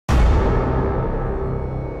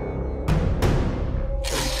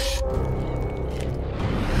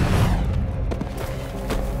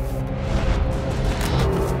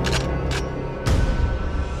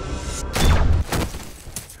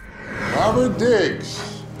Good digs.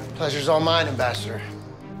 Pleasure's all mine, Ambassador.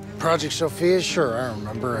 Project Sophia, sure, I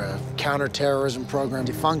remember. A counter-terrorism program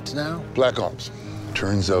defunct now. Black Ops.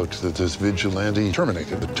 Turns out that this vigilante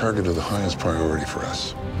terminated the target of the highest priority for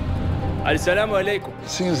us. Assalamu alaikum. It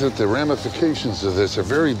seems that the ramifications of this are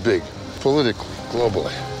very big, politically,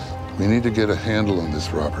 globally. We need to get a handle on this,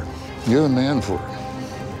 Robert. You're the man for it.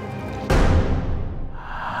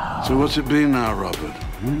 So what's it been now, Robert?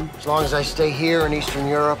 As long as I stay here in Eastern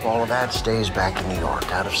Europe, all of that stays back in New York.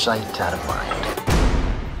 Out of sight, out of mind.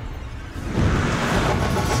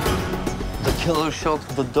 The killer shot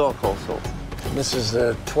the dog also. This is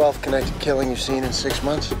the 12th connected killing you've seen in 6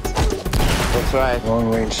 months? That's right.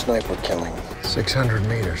 Long-range sniper killing. 600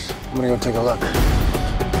 meters. I'm gonna go take a look.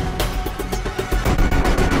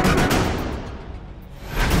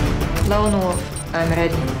 Lone Wolf, I'm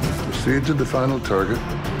ready. Proceed to the final target.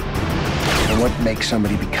 And what makes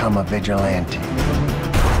somebody become a vigilante?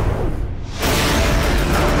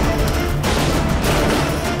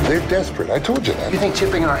 They're desperate. I told you that. You think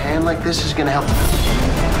tipping our hand like this is gonna help?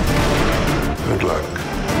 Good luck.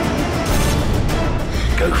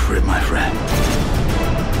 Go for it, my friend.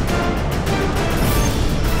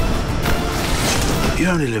 You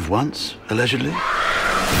only live once, allegedly.